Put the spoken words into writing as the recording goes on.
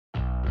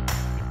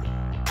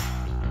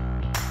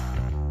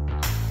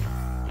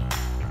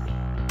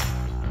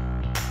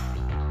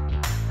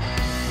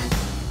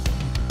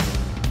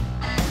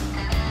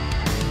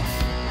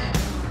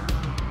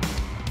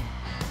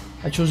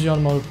chose the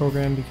automotive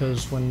program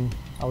because when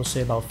I was,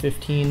 say, about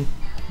 15,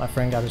 my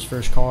friend got his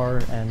first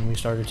car and we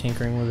started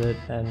tinkering with it,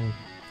 and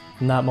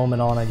from that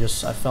moment on I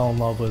fell in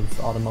love with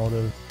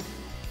automotive.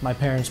 My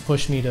parents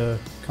pushed me to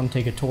come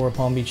take a tour of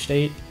Palm Beach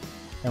State,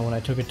 and when I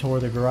took a tour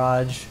of the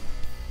garage,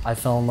 I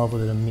fell in love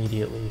with it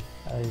immediately.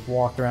 I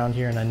walked around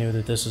here and I knew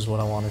that this is what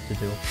I wanted to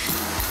do.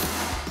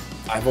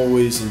 I've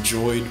always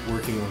enjoyed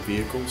working on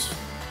vehicles.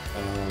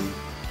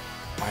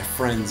 My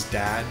friend's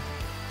dad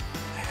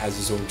has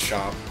his own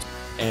shop,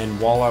 and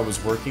while I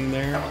was working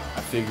there,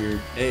 I figured,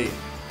 hey,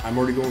 I'm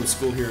already going to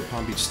school here at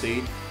Palm Beach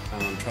State.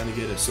 I'm trying to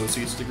get an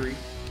associate's degree.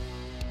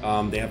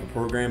 They have a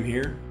program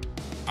here.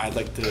 I'd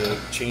like to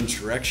change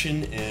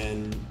direction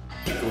and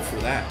go for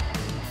that.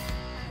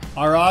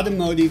 Our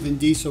automotive and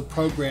diesel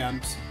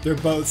programs, they're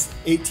both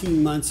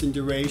 18 months in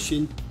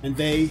duration, and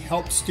they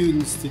help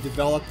students to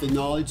develop the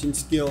knowledge and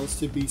skills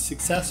to be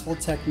successful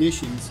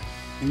technicians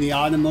in the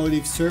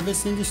automotive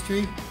service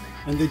industry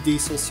and the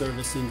diesel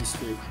service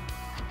industry.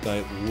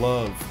 I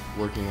love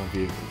working on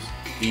vehicles.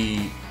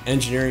 The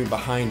engineering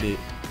behind it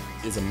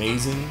is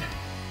amazing,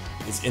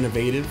 it's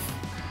innovative.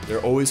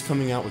 They're always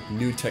coming out with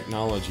new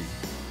technology.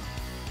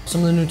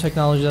 Some of the new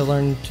technology I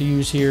learned to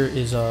use here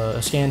is a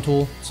scan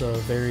tool. It's a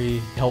very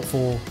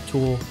helpful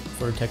tool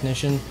for a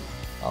technician.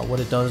 What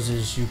it does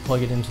is you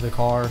plug it into the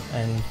car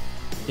and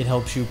it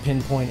helps you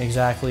pinpoint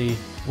exactly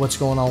what's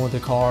going on with the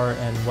car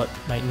and what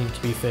might need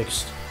to be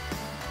fixed.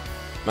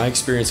 My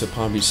experience at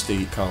Palm Beach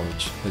State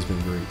College has been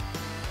great.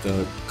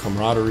 The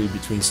camaraderie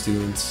between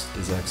students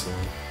is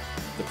excellent.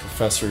 The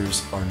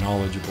professors are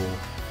knowledgeable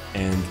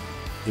and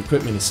the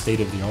equipment is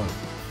state-of-the-art.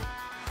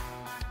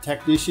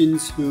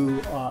 Technicians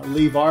who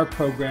leave our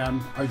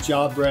program are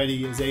job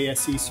ready as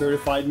ASE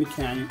certified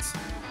mechanics,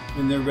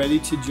 and they're ready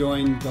to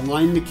join the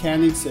line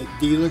mechanics at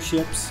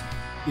dealerships,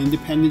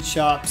 independent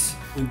shops,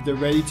 and they're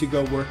ready to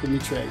go work in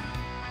the trade.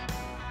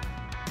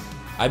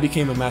 I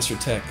became a Master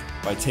Tech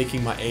by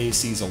taking my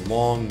ASEs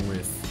along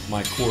with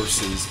my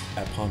courses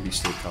at Palm Beach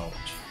State College.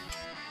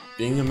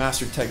 Being a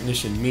Master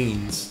Technician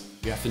means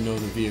you have to know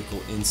the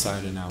vehicle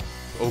inside and out.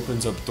 It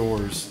opens up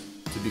doors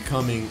to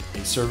becoming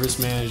a service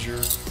manager,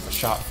 a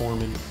shop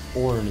foreman,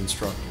 or an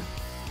instructor.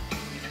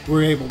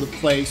 We're able to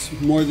place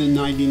more than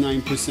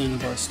 99%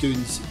 of our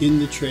students in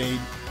the trade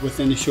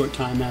within a short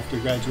time after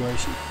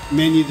graduation.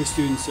 Many of the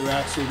students are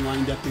actually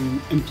lined up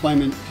in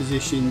employment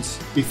positions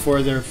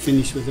before they're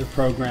finished with their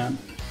program.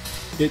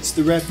 It's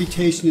the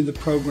reputation of the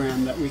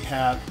program that we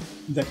have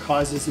that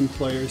causes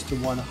employers to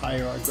want to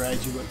hire our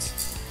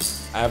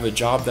graduates. I have a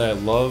job that I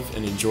love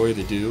and enjoy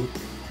to do,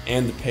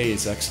 and the pay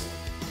is excellent.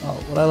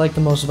 What I like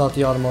the most about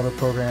the automotive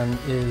program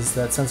is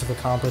that sense of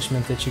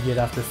accomplishment that you get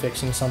after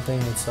fixing something.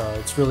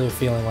 It's really a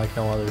feeling like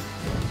no other.